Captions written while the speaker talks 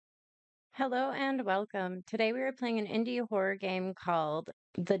Hello and welcome. Today we are playing an indie horror game called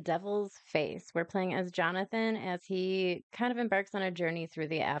The Devil's Face. We're playing as Jonathan as he kind of embarks on a journey through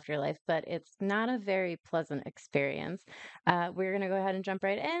the afterlife, but it's not a very pleasant experience. We're going to go ahead and jump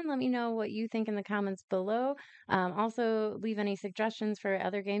right in. Let me know what you think in the comments below. Also, leave any suggestions for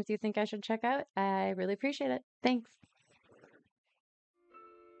other games you think I should check out. I really appreciate it. Thanks.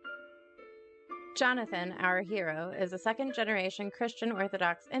 Jonathan, our hero, is a second generation Christian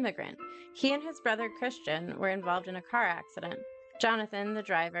Orthodox immigrant. He and his brother Christian were involved in a car accident. Jonathan, the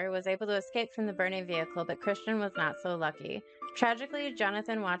driver, was able to escape from the burning vehicle, but Christian was not so lucky. Tragically,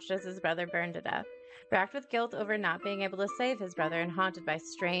 Jonathan watched as his brother burned to death. Racked with guilt over not being able to save his brother and haunted by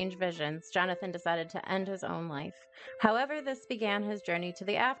strange visions, Jonathan decided to end his own life. However, this began his journey to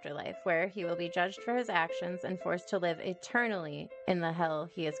the afterlife, where he will be judged for his actions and forced to live eternally in the hell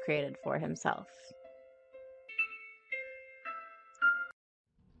he has created for himself.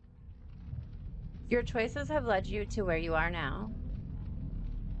 Your choices have led you to where you are now.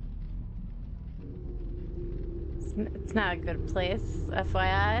 It's not a good place,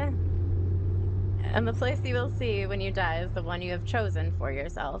 FYI. And the place you will see when you die is the one you have chosen for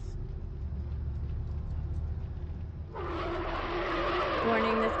yourself.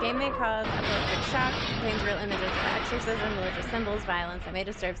 Warning, this game may cause appropriate shock, contains real images of exorcism, religious symbols, violence that may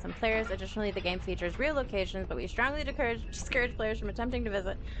disturb some players. Additionally, the game features real locations, but we strongly discourage players from attempting to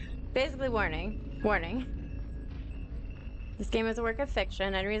visit. Basically, warning. Warning. This game is a work of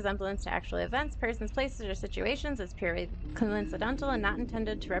fiction. Any resemblance to actual events, persons, places, or situations is purely coincidental and not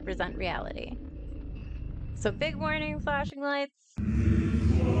intended to represent reality. So big warning, flashing lights.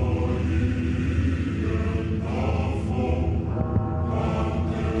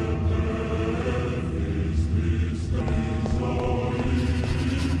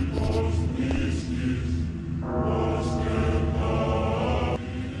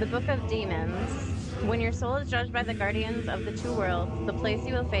 The Book of Demons. When your soul is judged by the guardians of the two worlds, the place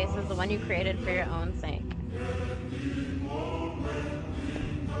you will face is the one you created for your own sake.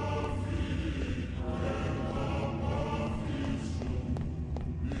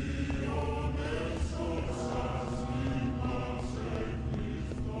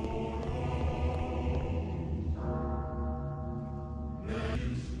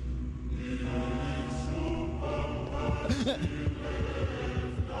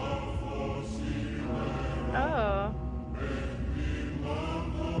 Oh.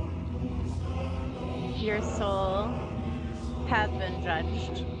 Your soul has been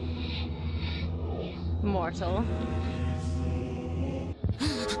judged. Mortal.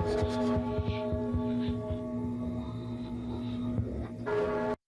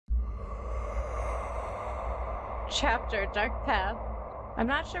 Chapter, Dark Path. I'm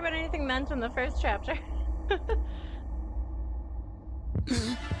not sure what anything meant in the first chapter.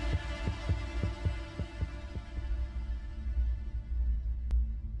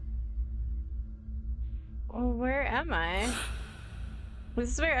 Well, where am I?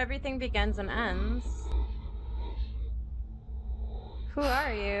 This is where everything begins and ends. Who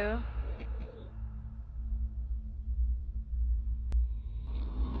are you?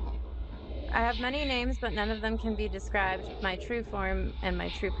 I have many names, but none of them can be described my true form and my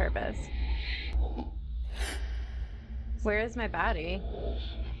true purpose. Where is my body?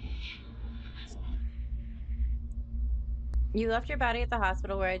 You left your body at the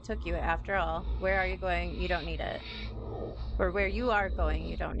hospital where I took you, after all. Where are you going? You don't need it. Or where you are going,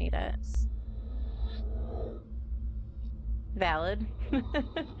 you don't need it. Valid.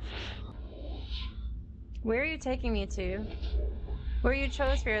 Where are you taking me to? Where you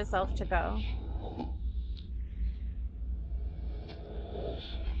chose for yourself to go?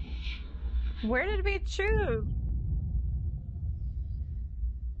 Where did we choose?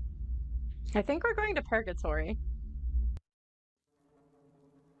 I think we're going to purgatory.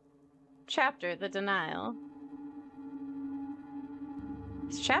 Chapter, The Denial.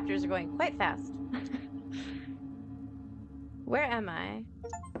 These chapters are going quite fast. Where am I?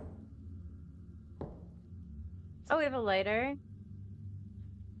 Oh, we have a lighter.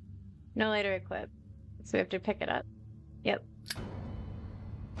 No lighter equipped. So we have to pick it up. Yep.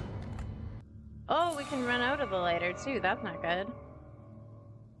 Oh, we can run out of the lighter too. That's not good.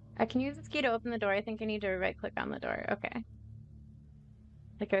 I can use this key to open the door. I think I need to right click on the door. Okay.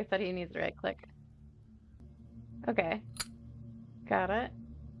 Like I said, he needs to right click. Okay. Got it.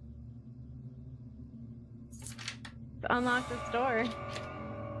 Unlock this door.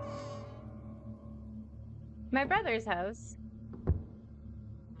 My brother's house.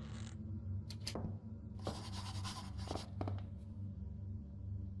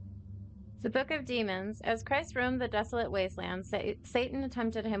 The Book of Demons. As Christ roamed the desolate wasteland, Satan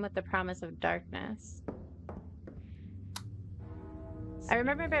tempted him with the promise of darkness. I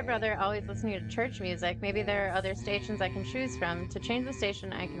remember my brother always listening to church music. Maybe there are other stations I can choose from. To change the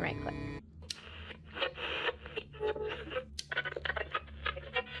station, I can right-click.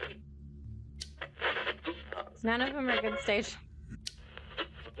 None of them are good stations.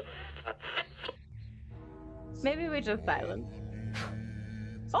 Maybe we just silence.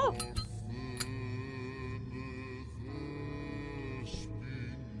 Oh!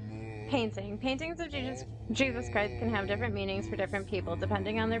 Painting. Paintings of Jesus Christ can have different meanings for different people,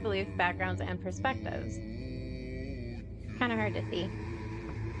 depending on their beliefs, backgrounds, and perspectives. Kind of hard to see.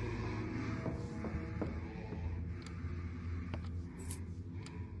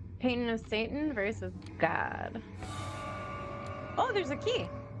 Painting of Satan versus God. Oh, there's a key.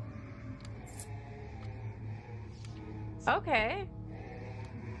 Okay.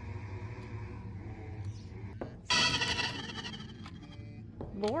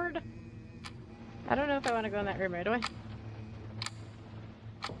 Lord. I don't know if I want to go in that room right away.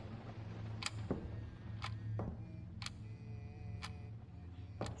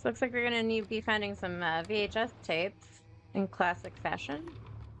 So looks like we're going to be finding some VHS tapes in classic fashion.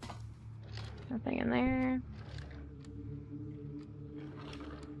 Nothing in there.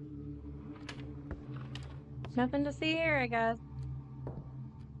 Nothing to see here, I guess.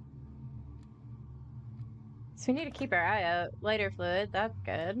 So we need to keep our eye out. Lighter fluid, that's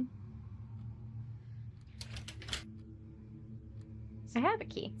good. I have a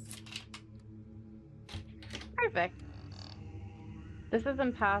key. Perfect. This is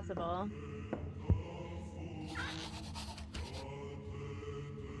impossible.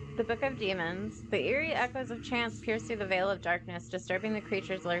 The Book of Demons. The eerie echoes of chants pierce through the veil of darkness, disturbing the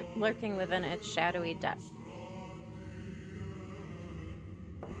creatures lurking within its shadowy depths.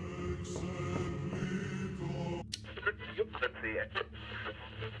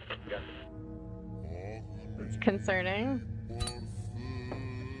 It's concerning.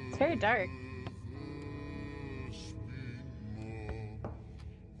 It's very dark.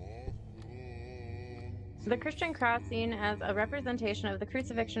 The Christian cross, seen as a representation of the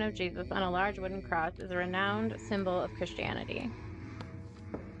crucifixion of Jesus on a large wooden cross, is a renowned symbol of Christianity.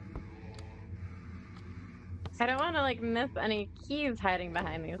 I don't want to miss any keys hiding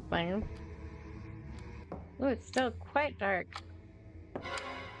behind these things. Ooh, it's still quite dark.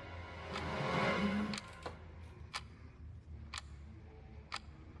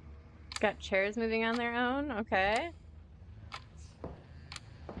 It's got chairs moving on their own. Okay.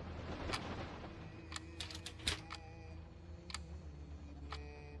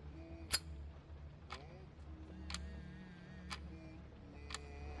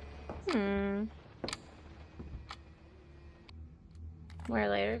 More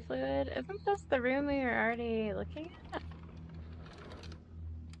lighter fluid. Isn't this the room we were already looking at?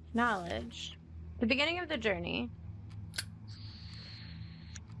 Knowledge. The beginning of the journey.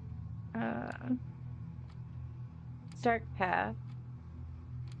 Dark path.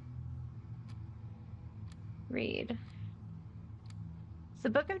 Read. The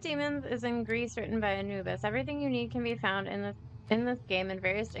Book of Demons is in Greece, written by Anubis. Everything you need can be found in this game in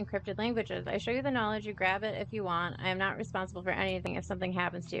various encrypted languages. I show you the knowledge, you grab it if you want. I am not responsible for anything if something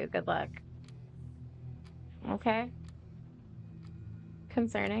happens to you. Good luck. Okay.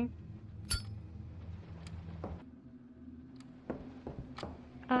 Concerning.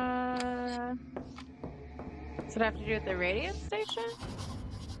 Does it have to do with the radio station?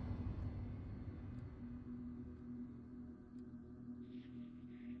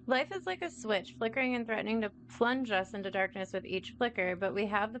 Life is like a switch, flickering and threatening to plunge us into darkness with each flicker, but we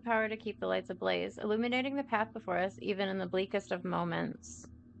have the power to keep the lights ablaze, illuminating the path before us even in the bleakest of moments.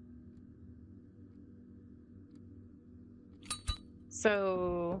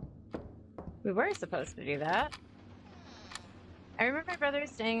 So, we were supposed to do that. I remember my brother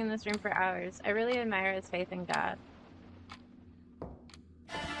staying in this room for hours. I really admire his faith in God.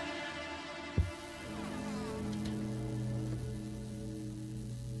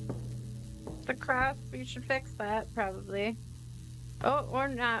 The cross, we should fix that, probably. Oh, or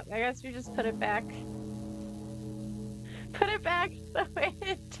not. I guess we just put it back. Put it back the way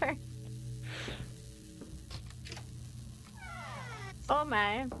it turned. Oh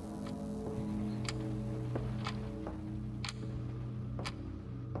my.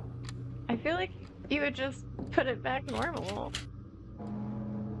 I feel like you would just put it back normal.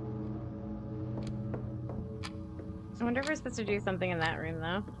 I wonder if we're supposed to do something in that room,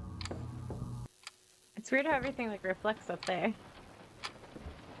 though. It's weird how everything, reflects up there.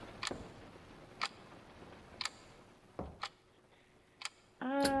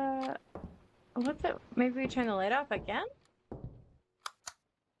 What's it? Maybe we turn the light off again?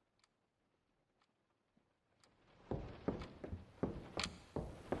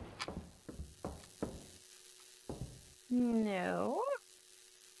 No.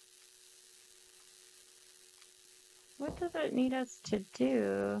 What does it need us to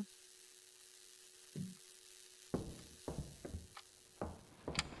do?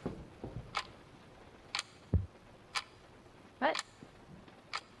 What?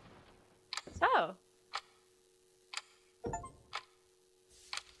 Oh. So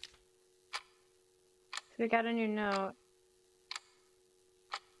we got a new note.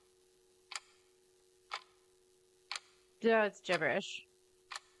 No, it's gibberish.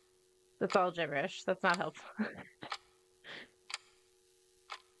 That's all gibberish. That's not helpful.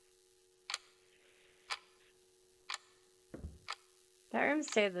 That room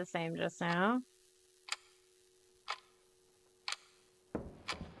stayed the same just now.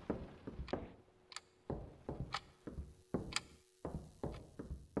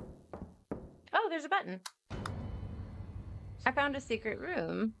 Oh, there's a button. I found a secret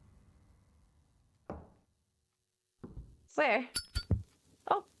room. Where?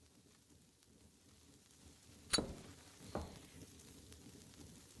 Oh.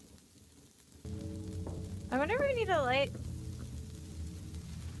 I wonder if we need a light.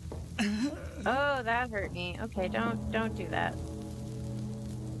 Oh, that hurt me. Okay, don't do that.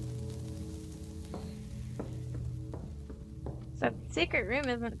 That secret room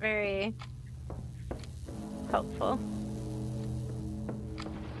isn't very helpful.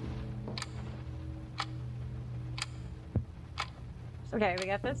 Okay, we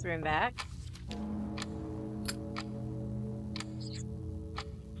got this room back.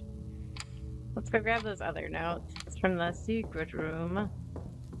 Let's go grab those other notes. It's from the secret room.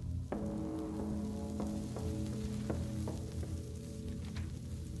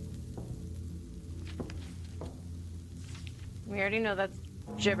 We already know that's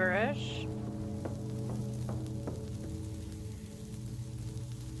gibberish.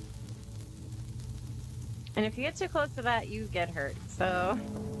 And if you get too close to that, you get hurt, so...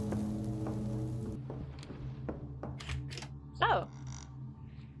 Oh!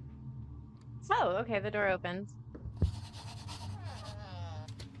 Oh, okay, the door opens.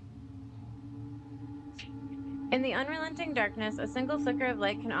 In the unrelenting darkness, a single flicker of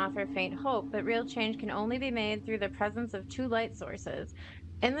light can offer faint hope, but real change can only be made through the presence of two light sources.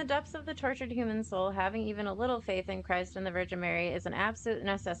 In the depths of the tortured human soul, having even a little faith in Christ and the Virgin Mary is an absolute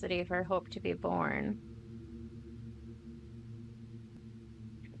necessity for hope to be born.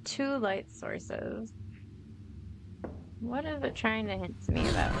 Two light sources. What is it trying to hint to me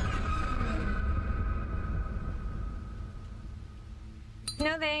about?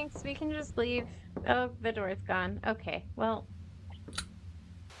 No thanks, we can just leave. Oh, the door's gone. Okay, well.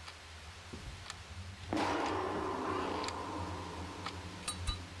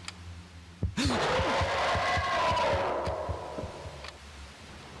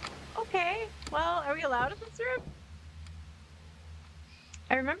 Okay, well, are we allowed in this room?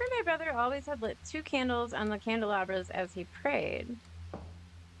 I remember my brother always had lit 2 candles on the candelabras as he prayed.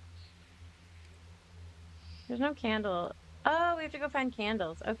 There's no candle. Oh, we have to go find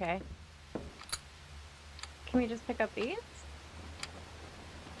candles. Okay. Can we just pick up these?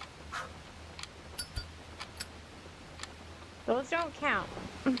 Those don't count.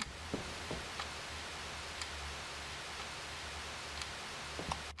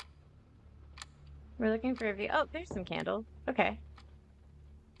 We're looking for a view. Oh, there's some candles. Okay.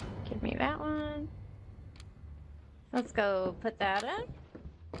 Give me that one. Let's go put that in.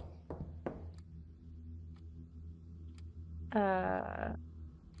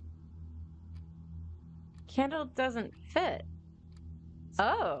 Candle doesn't fit.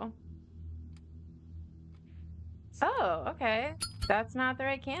 Oh. Oh, okay. That's not the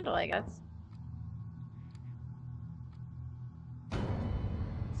right candle, I guess.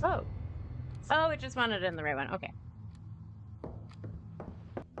 Oh. Oh, it just wanted it in the right one. Okay.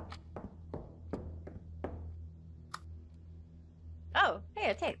 Oh,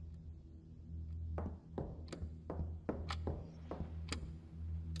 hey, a tape.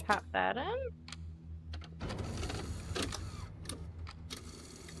 Pop that in.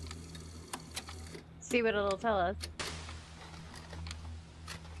 See what it'll tell us.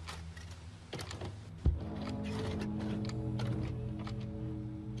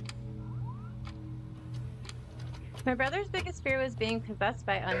 My brother's biggest fear was being possessed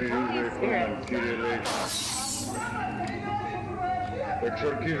by unholy spirits.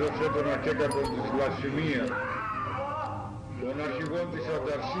 Εξορκίζωσε τον ακέκατο της βλασφημίας, των αρχηγών της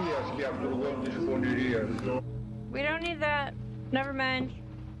ανταρσίας και αυτουργών της πονηρίας. We don't need that. Never mind.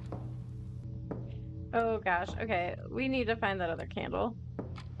 Oh gosh. Okay, we need to find that other candle.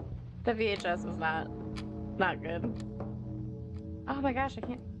 The VHS is not good. Oh my gosh, I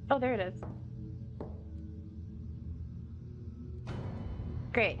can't. Oh, there it is.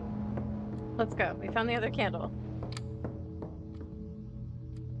 Great. Let's go. We found the other candle.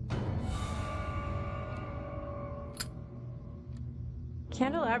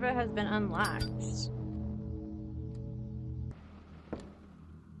 Candelabra has been unlocked.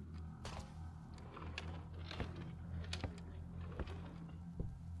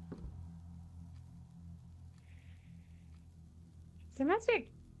 There must be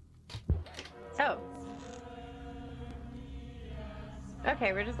a... Oh.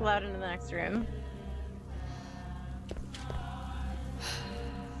 Okay, we're just allowed into the next room.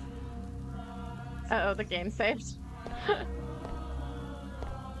 Uh-oh, the game saved.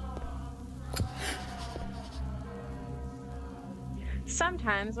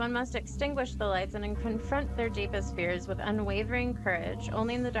 Sometimes one must extinguish the lights and confront their deepest fears with unwavering courage.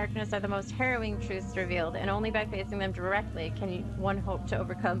 Only in the darkness are the most harrowing truths revealed, and only by facing them directly can one hope to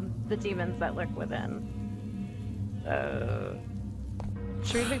overcome the demons that lurk within.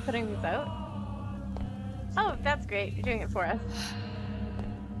 Should we be putting these out? Oh, that's great. You're doing it for us.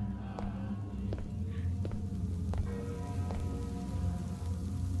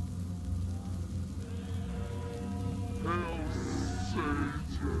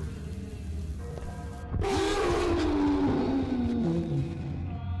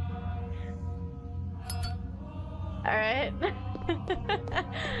 Alright.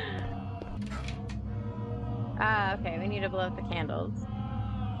 Okay, we need to blow out the candles.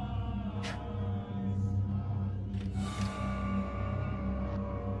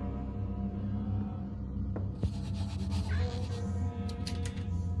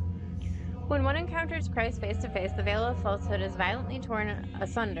 When one encounters Christ face to face, the veil of falsehood is violently torn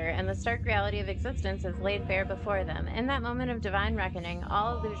asunder, and the stark reality of existence is laid bare before them. In that moment of divine reckoning,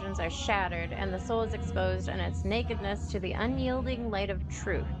 all illusions are shattered, and the soul is exposed in its nakedness to the unyielding light of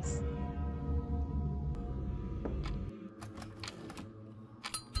truth.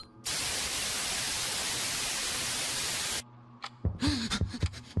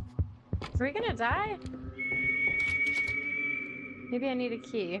 Are we gonna die? Maybe I need a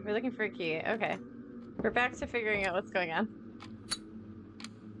key. We're looking for a key. Okay. We're back to figuring out what's going on.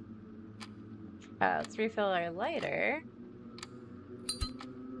 Let's refill our lighter.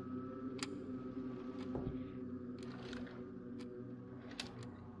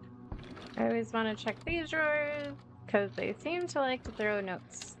 I always want to check these drawers because they seem to like to throw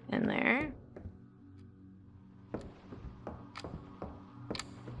notes in there.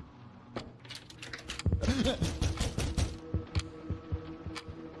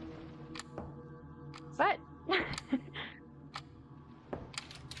 What?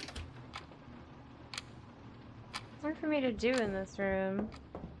 What's more for me to do in this room?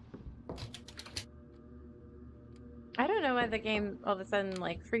 I don't know why the game all of a sudden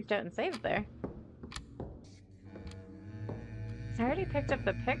like freaked out and saved there. I already picked up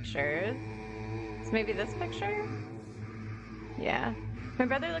the pictures. So maybe this picture? Yeah. My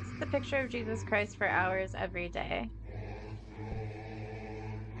brother looks at the picture of Jesus Christ for hours every day.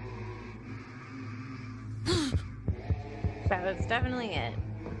 That was definitely it.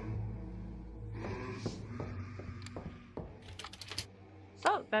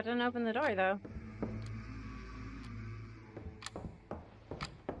 Oh, that didn't open the door though.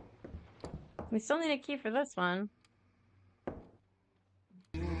 We still need a key for this one.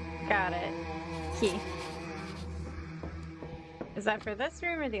 Got it. Key. Is that for this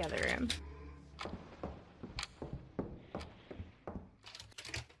room or the other room?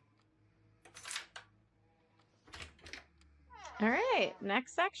 All right,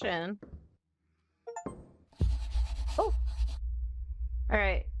 next section. Oh! All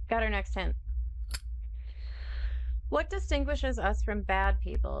right, got our next hint. What distinguishes us from bad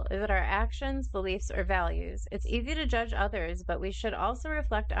people? Is it our actions, beliefs, or values? It's easy to judge others, but we should also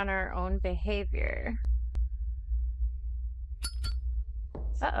reflect on our own behavior.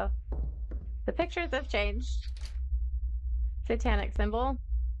 Uh-oh. The pictures have changed. Satanic symbol.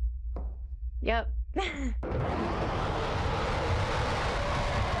 Yep.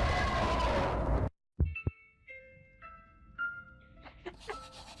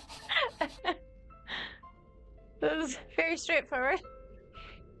 This is very straightforward.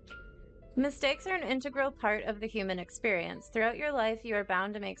 Mistakes are an integral part of the human experience. Throughout your life, you are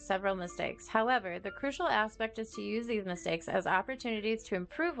bound to make several mistakes. However, the crucial aspect is to use these mistakes as opportunities to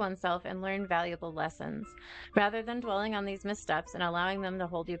improve oneself and learn valuable lessons. Rather than dwelling on these missteps and allowing them to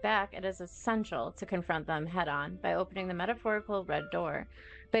hold you back, it is essential to confront them head on by opening the metaphorical red door.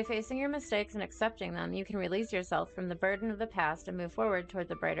 By facing your mistakes and accepting them, you can release yourself from the burden of the past and move forward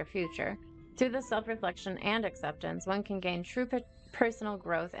towards a brighter future. Through the self-reflection and acceptance, one can gain true personal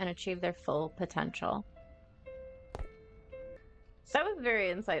growth and achieve their full potential. That was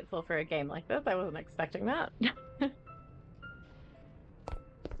very insightful for a game like this. I wasn't expecting that.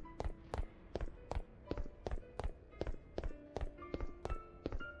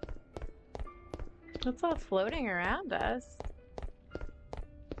 What's all floating around us?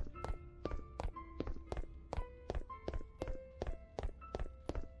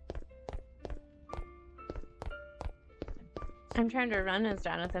 I'm trying to run as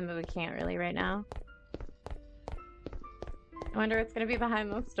Jonathan, but we can't really right now. I wonder what's going to be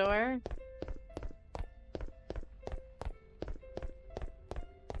behind this door.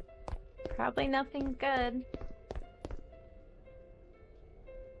 Probably nothing good.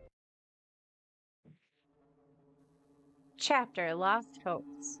 Chapter Lost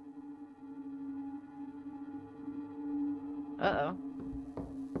Hopes. Uh-oh.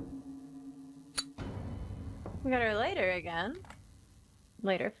 We got our lighter again.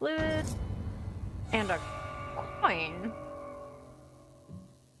 Lighter fluid. And a coin.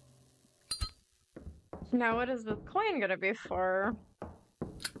 Now what is this coin gonna be for?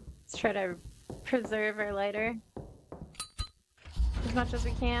 Let's try to preserve our lighter as much as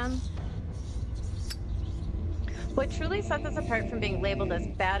we can. What truly sets us apart from being labeled as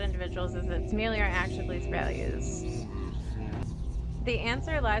bad individuals is it's merely our actions values. The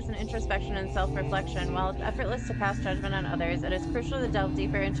answer lies in introspection and self-reflection. While it's effortless to pass judgment on others, it is crucial to delve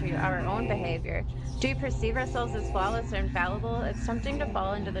deeper into our own behavior. Do we perceive ourselves as flawless or infallible? It's tempting to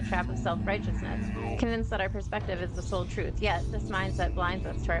fall into the trap of self-righteousness, convinced that our perspective is the sole truth. Yet, this mindset blinds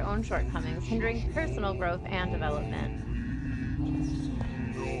us to our own shortcomings, hindering personal growth and development.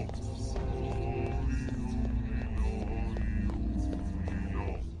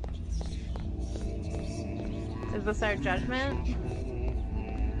 Is this our judgment?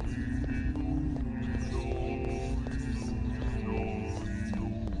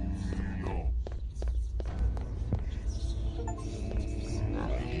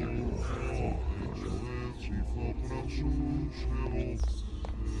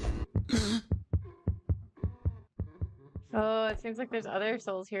 Oh, it seems like there's other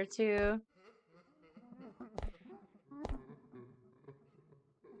souls here too.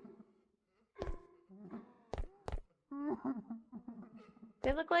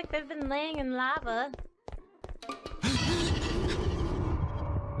 They look like they've been laying in lava.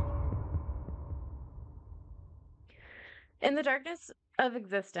 In the darkness of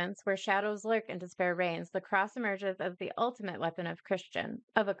existence, where shadows lurk and despair reigns, the cross emerges as the ultimate weapon of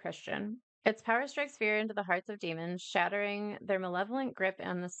a Christian. Its power strikes fear into the hearts of demons, shattering their malevolent grip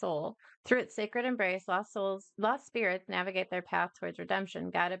on the soul. Through its sacred embrace, lost spirits navigate their path towards redemption,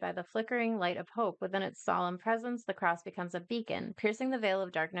 guided by the flickering light of hope. Within its solemn presence, the cross becomes a beacon, piercing the veil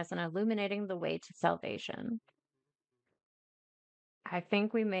of darkness and illuminating the way to salvation. I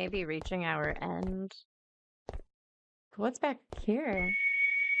think we may be reaching our end. What's back here?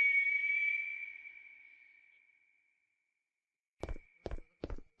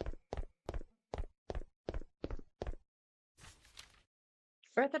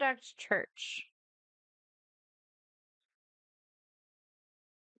 Orthodox Church.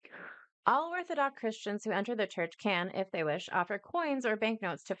 All Orthodox Christians who enter the church can, if they wish, offer coins or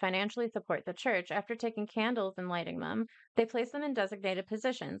banknotes to financially support the church. After taking candles and lighting them, they place them in designated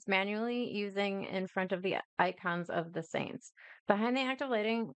positions, manually using in front of the icons of the saints. Behind the act of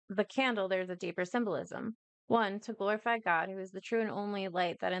lighting the candle, there's a deeper symbolism. 1, to glorify God, who is the true and only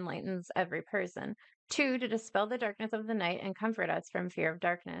light that enlightens every person. 2, to dispel the darkness of the night and comfort us from fear of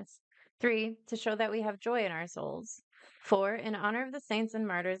darkness. 3, to show that we have joy in our souls. 4, in honor of the saints and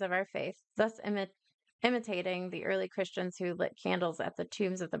martyrs of our faith, thus imitating the early Christians who lit candles at the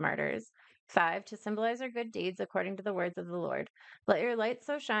tombs of the martyrs. 5, to symbolize our good deeds according to the words of the Lord. Let your light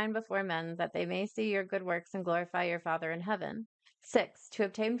so shine before men that they may see your good works and glorify your Father in heaven. 6, to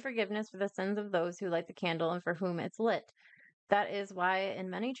obtain forgiveness for the sins of those who light the candle and for whom it's lit. That is why in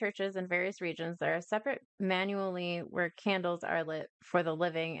many churches in various regions there are separate manually where candles are lit for the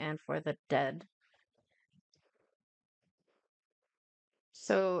living and for the dead.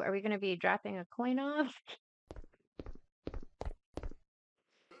 So are we going to be dropping a coin off?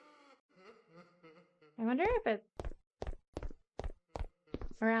 I wonder if it's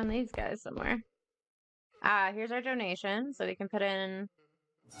around these guys somewhere. Ah, here's our donation, so we can put in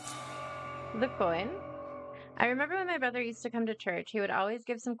the coin. I remember when my brother used to come to church, he would always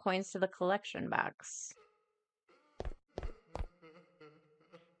give some coins to the collection box.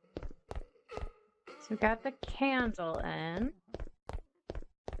 So we got the candle in.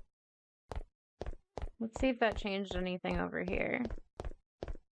 Let's see if that changed anything over here.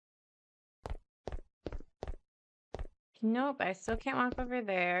 Nope, I still can't walk over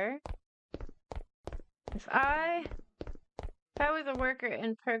there. If I was a worker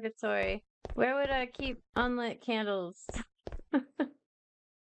in purgatory, where would I keep unlit candles?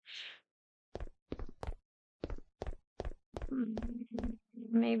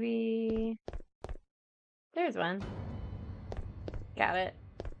 Maybe... There's one. Got it.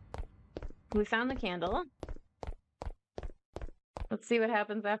 We found the candle. Let's see what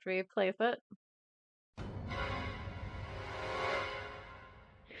happens after we place it.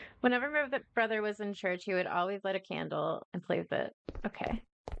 Whenever my brother was in church, he would always light a candle and place it. Okay.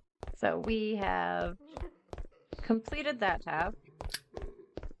 So we have completed that tab.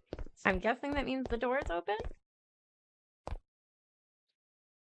 I'm guessing that means the door is open?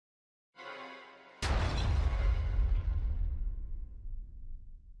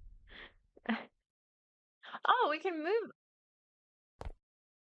 Oh, we can move.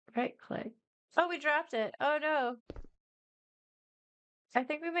 Right click. Oh, we dropped it. Oh no. I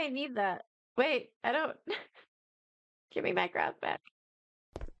think we may need that. Wait, I don't. Give me my grab back.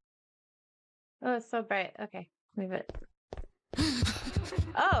 Oh, it's so bright. Okay, move it.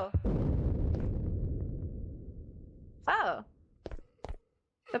 Oh. Oh.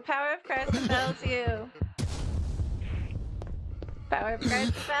 The power of Christ compels you. Power of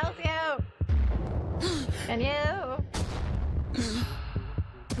Christ compels you. And you.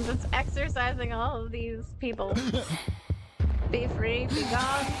 Just exercising all of these people. Be free, be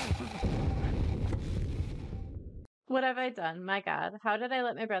gone. What have I done? My God. How did I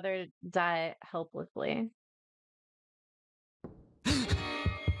let my brother die helplessly?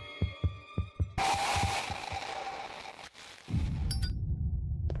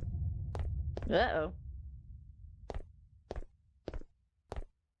 Uh-oh.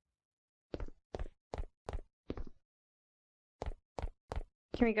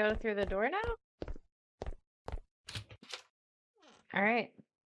 Can we go through the door now? All right.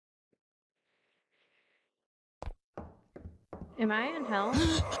 Am I in hell?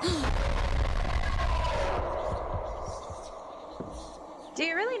 Do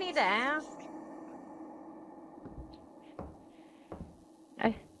you really need to ask?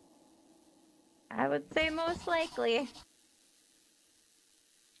 I would say most likely.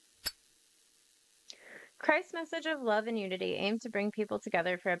 Christ's message of love and unity aimed to bring people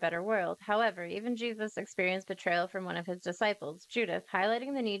together for a better world. However, even Jesus experienced betrayal from one of his disciples, Judas,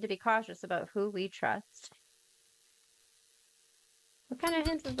 highlighting the need to be cautious about who we trust. What kind of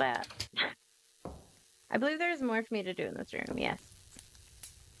hint is that? I believe there's more for me to do in this room, yes.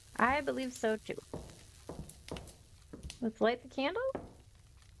 I believe so too. Let's light the candle.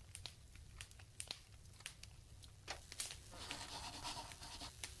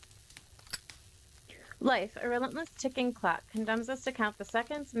 Life, a relentless ticking clock, condemns us to count the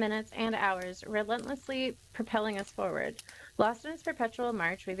seconds, minutes, and hours, relentlessly propelling us forward. Lost in its perpetual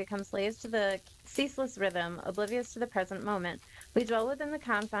march, we become slaves to the ceaseless rhythm, oblivious to the present moment. We dwell within the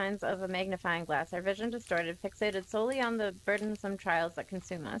confines of a magnifying glass, our vision distorted, fixated solely on the burdensome trials that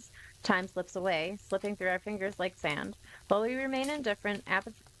consume us. Time slips away, slipping through our fingers like sand, while we remain indifferent,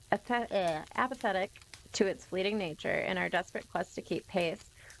 apathetic to its fleeting nature in our desperate quest to keep pace.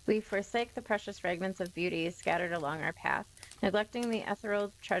 We forsake the precious fragments of beauty scattered along our path, neglecting the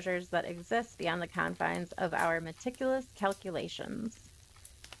ethereal treasures that exist beyond the confines of our meticulous calculations.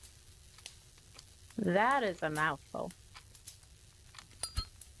 That is a mouthful.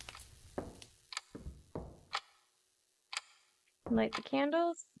 Light the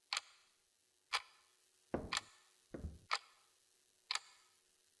candles.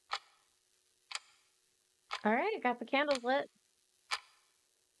 All right, got the candles lit.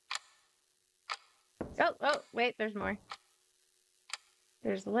 Oh, wait, there's more.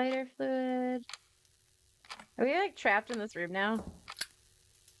 There's lighter fluid. Are we like trapped in this room now?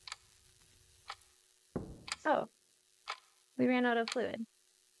 Oh, we ran out of fluid.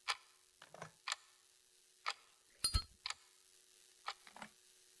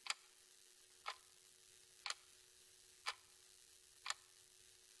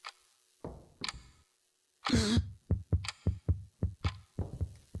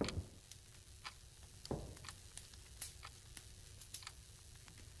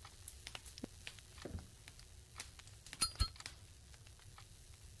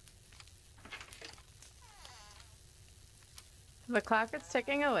 The clock is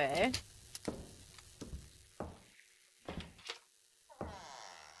ticking away.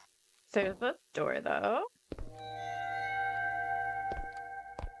 There's this door, though.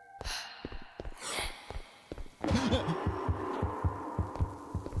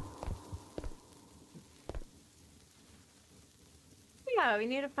 Oh, we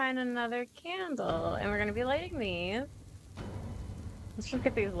need to find another candle, and we're gonna be lighting these. Let's just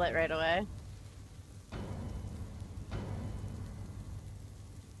get these lit right away.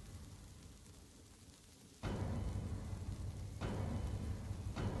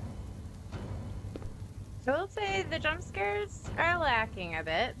 I will say the jump scares are lacking a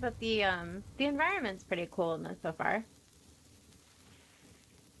bit, but the environment's pretty cool in this so far.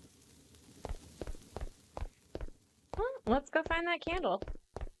 Well, let's go find that candle.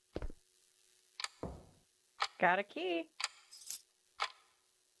 Got a key.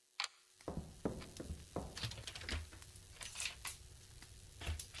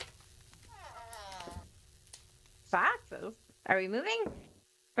 Boxes? Are we moving?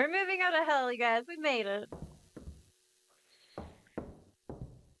 We're moving out of hell, you guys. We made it.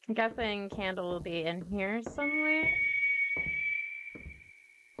 I'm guessing candle will be in here somewhere.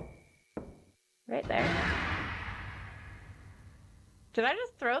 Right there. Did I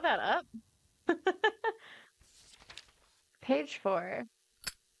just throw that up? Page 4.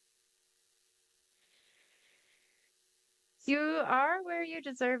 You are where you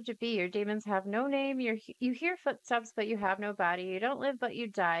deserve to be. Your demons have no name. You hear footsteps, but you have no body. You don't live, but you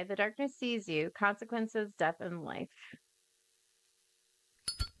die. The darkness sees you. Consequences, death, and life.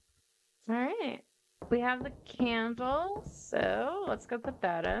 All right. We have the candle, so let's go put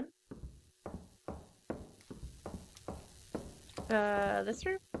that in. This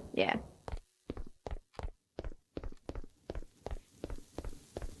room? Yeah.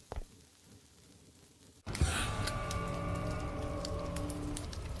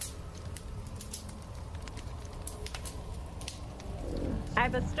 I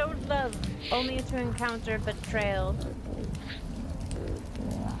bestowed love only to encounter betrayal.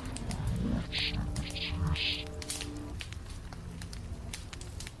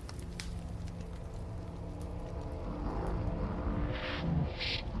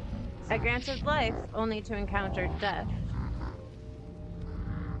 I granted life only to encounter death.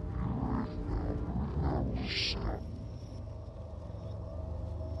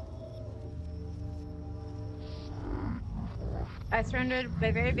 I surrendered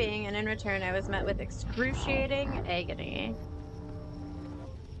my very being, and in return I was met with excruciating agony.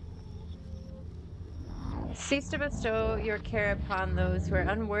 Cease to bestow your care upon those who are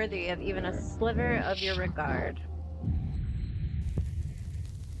unworthy of even a sliver of your regard.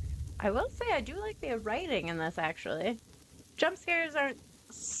 I will say I do like the writing in this, actually. Jump scares aren't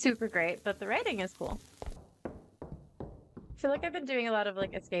super great, but the writing is cool. I feel like I've been doing a lot of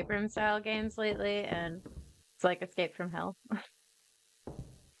like escape room style games lately, and it's like Escape from Hell.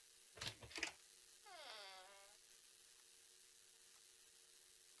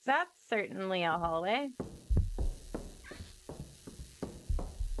 That's certainly a hallway.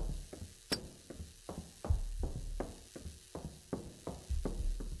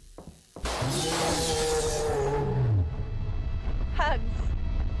 Hugs.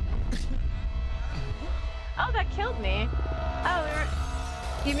 Oh, that killed me.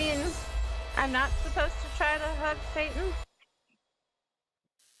 Oh, you mean I'm not supposed to try to hug Satan?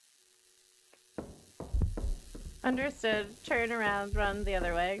 Understood. Turn around, run the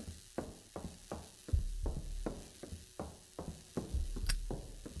other way.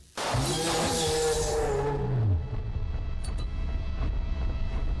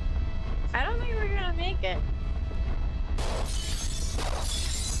 I don't think we're gonna make it.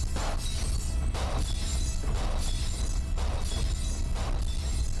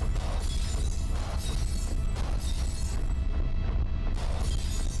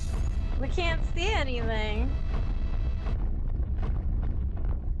 We can't see anything.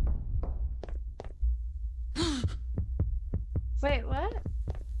 Wait, what?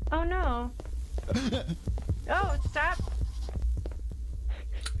 Oh no. Oh, stop.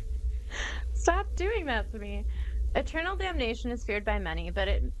 Stop doing that to me. Eternal damnation is feared by many, but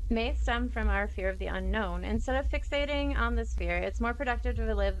it may stem from our fear of the unknown. Instead of fixating on this fear, it's more productive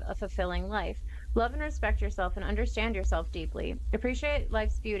to live a fulfilling life. Love and respect yourself and understand yourself deeply. Appreciate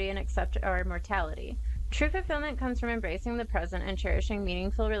life's beauty and accept our mortality. True fulfillment comes from embracing the present and cherishing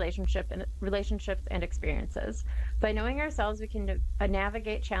meaningful relationships and experiences. By knowing ourselves, we can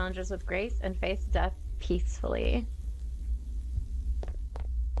navigate challenges with grace and face death peacefully.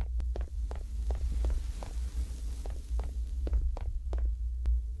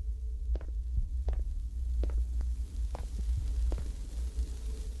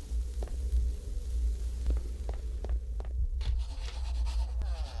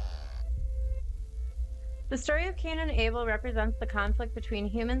 The story of Cain and Abel represents the conflict between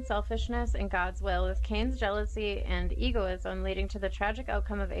human selfishness and God's will, with Cain's jealousy and egoism leading to the tragic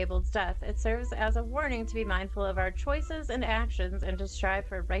outcome of Abel's death. It serves as a warning to be mindful of our choices and actions and to strive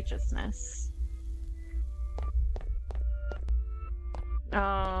for righteousness.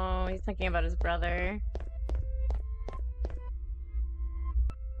 Oh, he's thinking about his brother.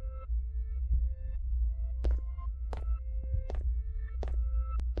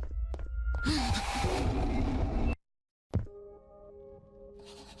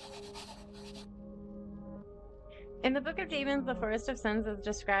 In the Book of Demons, the Forest of Sins is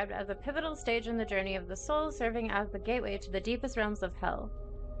described as a pivotal stage in the journey of the soul, serving as the gateway to the deepest realms of hell.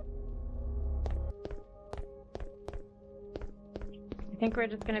 I think we're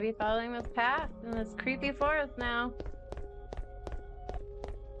just going to be following this path in this creepy forest now.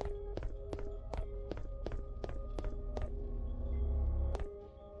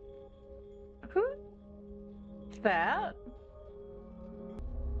 Who's that?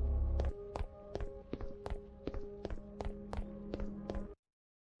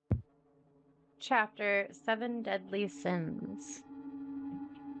 Chapter 7 Deadly Sins.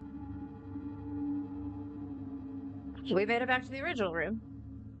 We made it back to the original room.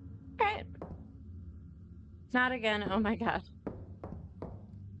 Alright. Not again. Oh my god.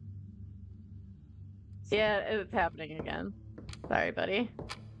 Yeah, it's happening again. Sorry, buddy.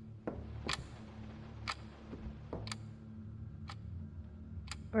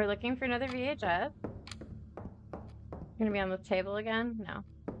 We're looking for another VHS. Gonna be on this table again? No.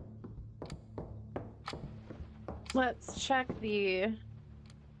 Let's check the...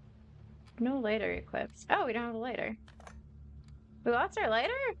 No lighter equipped. Oh, we don't have a lighter. We lost our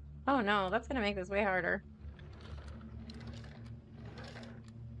lighter? Oh no, that's gonna make this way harder.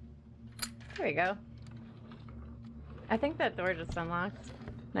 There we go. I think that door just unlocked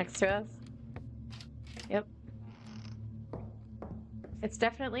next to us. Yep. It's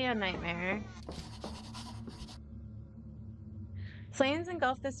definitely a nightmare. Flames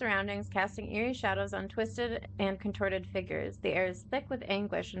engulf the surroundings, casting eerie shadows on twisted and contorted figures. The air is thick with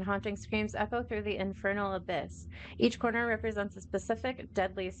anguish, and haunting screams echo through the infernal abyss. Each corner represents a specific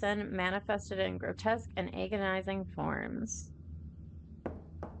deadly sin, manifested in grotesque and agonizing forms.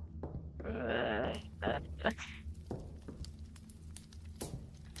 I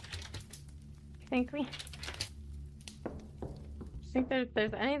think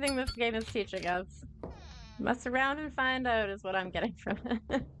there's anything this game is teaching us. Mess around and find out is what I'm getting from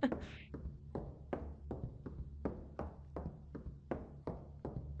it.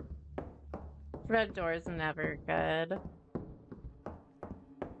 Red door is never good.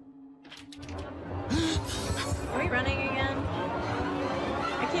 Are we running again?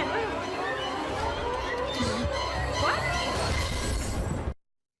 I can't move. What?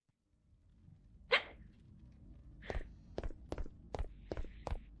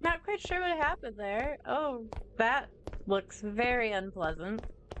 Not quite sure what happened there. Oh, that looks very unpleasant.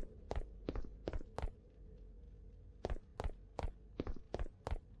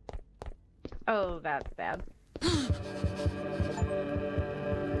 Oh, that's bad.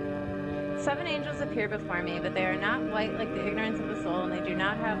 7 angels appear before me, but they are not white like the ignorance of the soul, and they do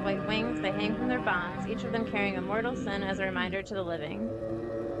not have white wings. They hang from their bonds, each of them carrying a mortal sin as a reminder to the living.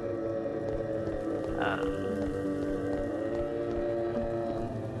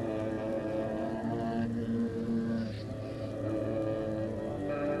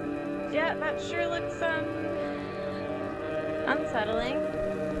 Yeah, that sure looks unsettling.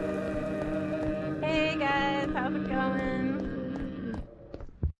 Hey guys, how's it going?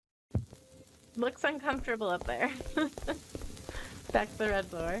 Looks uncomfortable up there. Back to the red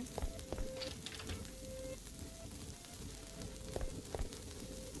door.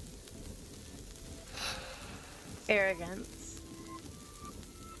 Arrogance.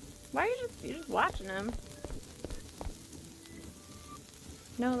 Why are you just watching him?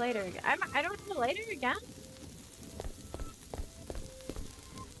 No lighter again. I don't have a lighter again?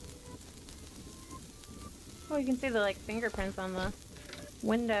 Oh, you can see the like fingerprints on the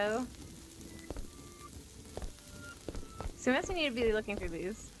window. So we must need to be looking through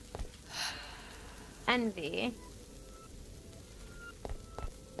these. Envy.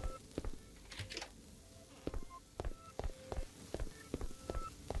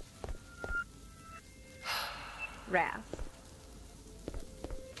 Wrath.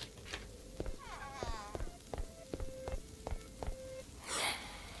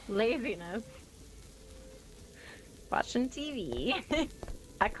 Laziness. Watching TV.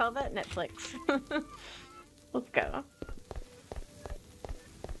 I call that Netflix. Let's go.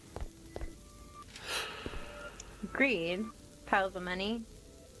 Greed. Piles of money.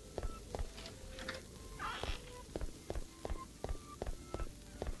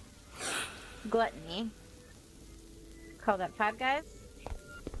 Gluttony. Call that 5 guys.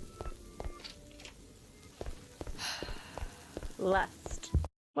 Lust.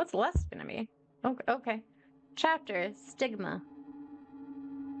 What's lust gonna be? Okay. Chapter, stigma.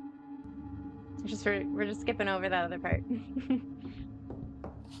 We're just skipping over that other part.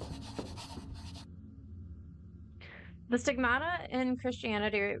 The stigmata in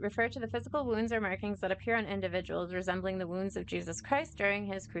Christianity refer to the physical wounds or markings that appear on individuals resembling the wounds of Jesus Christ during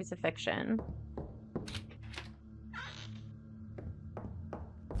his crucifixion.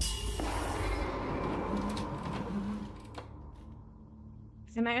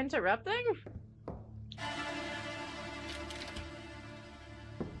 Am I interrupting?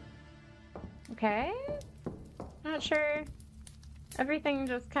 Okay. Not sure. Everything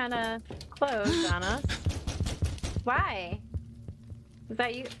just kind of closed on us. Why? Is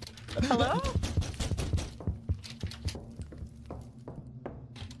that you? Hello?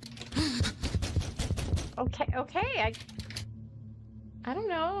 Okay. I don't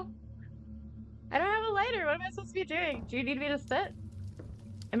know. I don't have a lighter. What am I supposed to be doing? Do you need me to sit?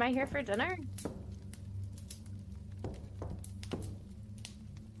 Am I here for dinner?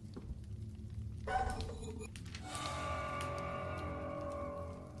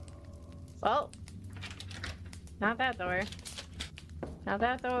 Well, not that door. Not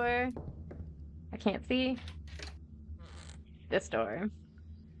that door. I can't see. This door.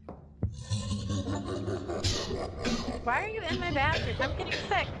 Why are you in my bathroom? I'm getting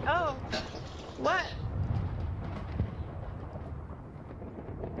sick. Oh, what?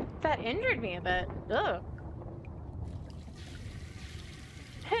 That injured me a bit. Ugh.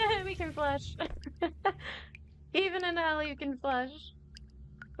 We can flush. Even in hell, you can flush.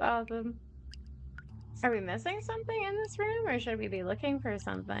 Awesome. Are we missing something in this room, or should we be looking for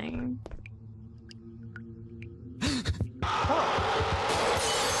something?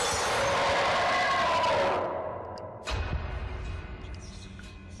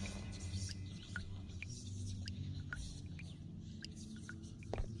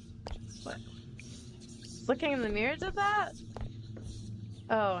 What? Looking in the mirror did that?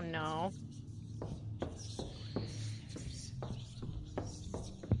 Oh no.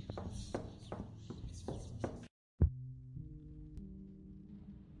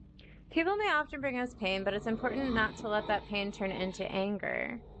 People may often bring us pain, but it's important not to let that pain turn into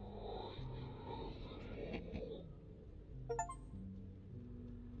anger.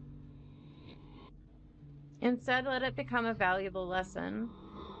 Instead, let it become a valuable lesson.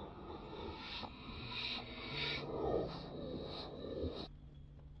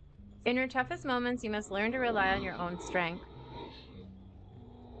 In your toughest moments, you must learn to rely on your own strength.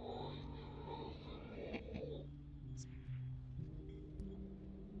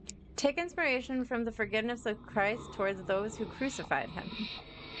 Take inspiration from the forgiveness of Christ towards those who crucified him.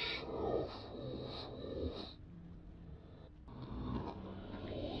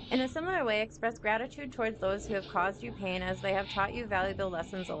 In a similar way, express gratitude towards those who have caused you pain as they have taught you valuable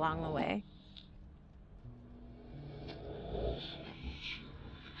lessons along the way.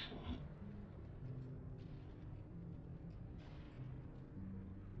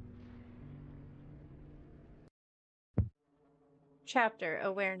 Chapter,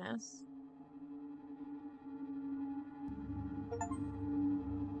 Awareness.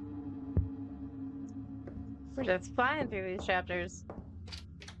 We're just flying through these chapters.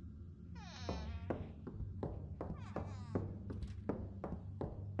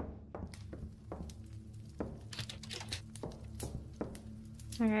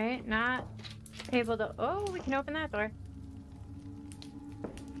 Alright, not able to... Oh, we can open that door.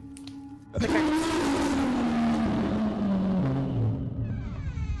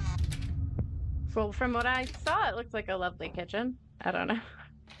 Well, from what I saw, it looks like a lovely kitchen. I don't know.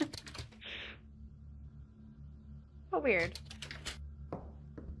 Oh, weird.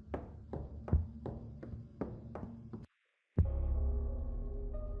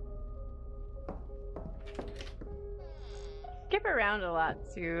 Skip around a lot,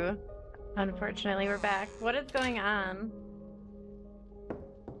 too. Unfortunately, we're back. What is going on?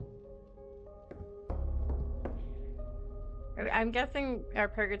 I'm guessing our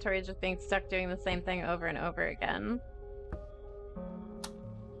purgatory is just being stuck doing the same thing over and over again.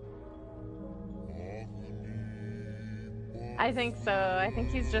 I think so. I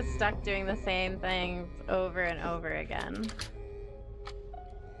think he's just stuck doing the same things over and over again.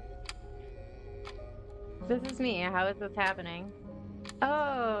 This is me. How is this happening?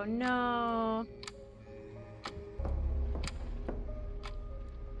 Oh, no.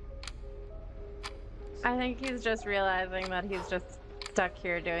 I think he's just realizing that he's just stuck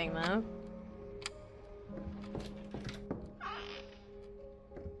here doing this.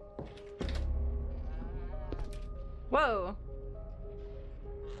 Whoa.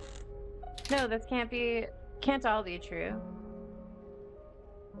 No, this can't all be true.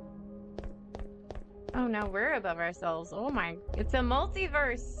 Oh no, we're above ourselves. Oh my, it's a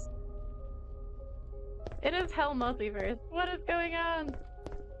multiverse. It is hell multiverse. What is going on?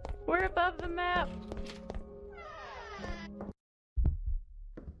 We're above the map.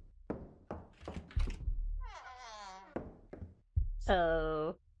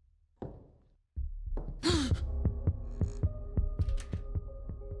 Oh.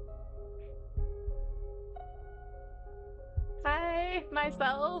 Hi,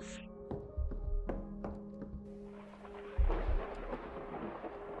 myself.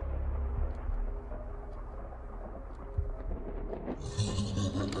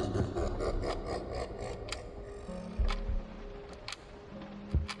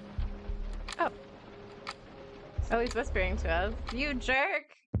 Oh. Oh, he's whispering to us. You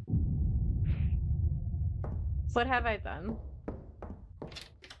jerk! What have I done?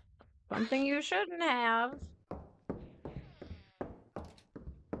 Something you shouldn't have.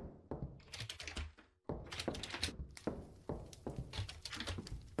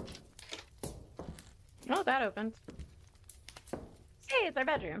 Oh, that opened. Hey, it's our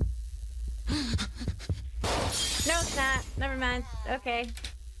bedroom. No, it's not. Never mind. Okay.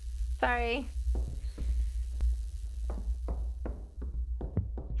 Sorry.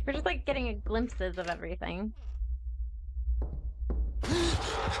 We're just like getting glimpses of everything.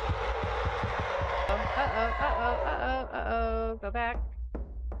 Uh-oh. Go back.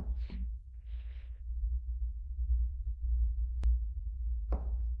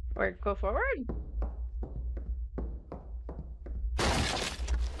 Or go forward.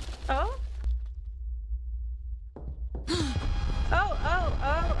 Oh?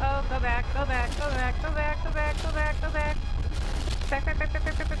 Oh, go back. Back.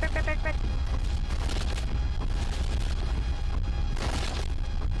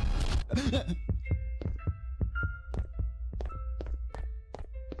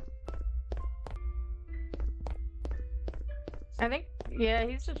 I think, yeah,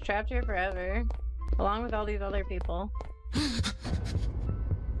 he's just trapped here forever, along with all these other people.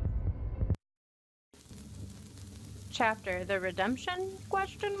 Chapter, the redemption,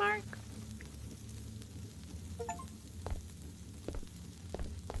 question mark?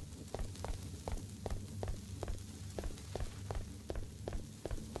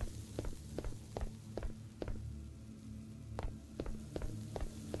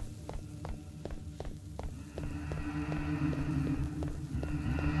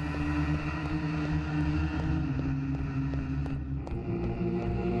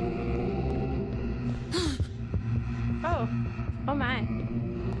 Oh my.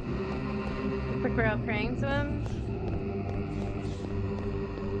 Looks like we're out praying to him.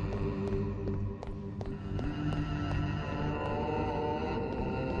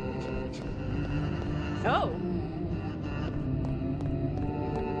 Oh!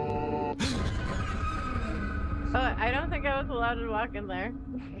 Oh, I don't think I was allowed to walk in there.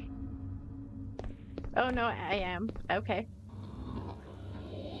 Oh no, I am. Okay.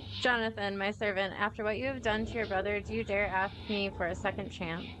 Jonathan, my servant, after what you have done to your brother, do you dare ask me for a second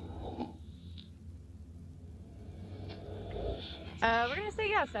chance? We're gonna say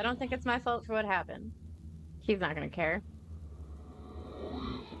yes. I don't think it's my fault for what happened. He's not gonna care.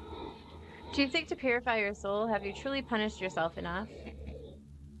 Do you seek to purify your soul? Have you truly punished yourself enough?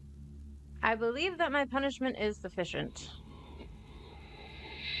 I believe that my punishment is sufficient.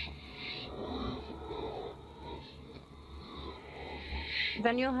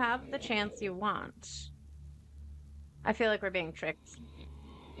 Then you'll have the chance you want. I feel like we're being tricked.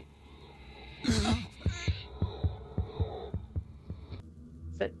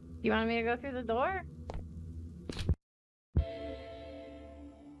 But you want me to go through the door?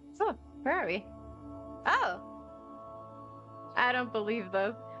 So, where are we? Oh! I don't believe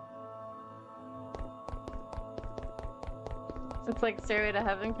this. It's like Stairway to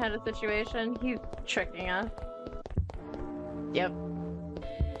Heaven kind of situation. He's tricking us. Yep.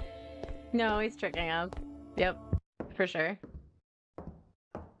 No, he's tricking us. Yep. For sure.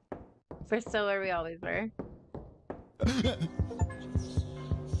 We're still where we always were.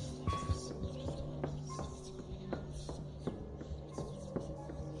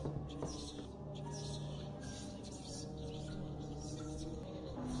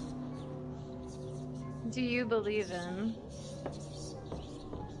 Do you believe in?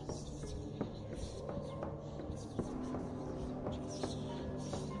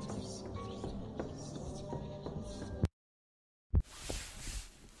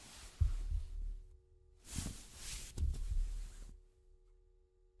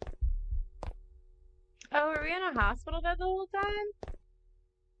 Oh, were we in a hospital bed the whole time?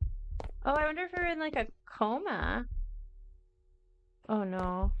 Oh, I wonder if we were in like a coma. Oh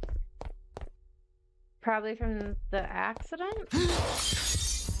no. Probably from the accident?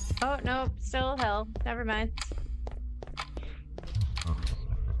 Oh, no, still hell. Never mind.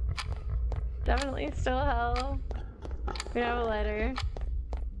 Definitely still hell. We have a letter.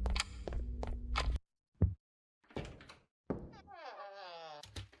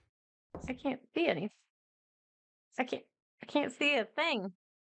 I can't see anything. I can't see a thing.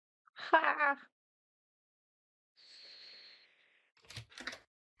 Ha!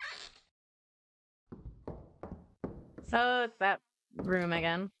 So it's that room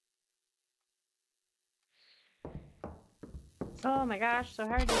again. Oh my gosh, so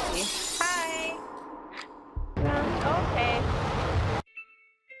hard to see. Hi! Okay.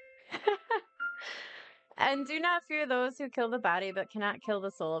 And do not fear those who kill the body but cannot kill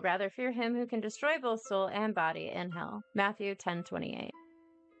the soul. Rather fear him who can destroy both soul and body in hell. Matthew 10:28.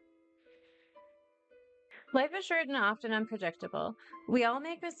 Life is short and often unpredictable. We all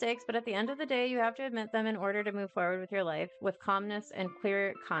make mistakes, but at the end of the day, you have to admit them in order to move forward with your life with calmness and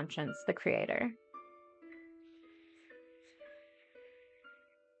clear conscience, the creator.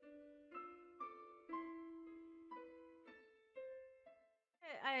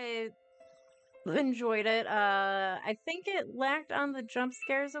 I enjoyed it. I think it lacked on the jump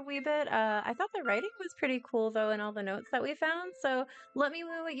scares a wee bit. I thought the writing was pretty cool though, and all the notes that we found. So let me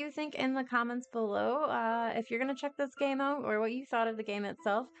know what you think in the comments below. If you're gonna check this game out, or what you thought of the game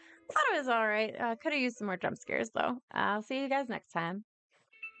itself. Thought it was all right. Could have used some more jump scares though. I'll see you guys next time.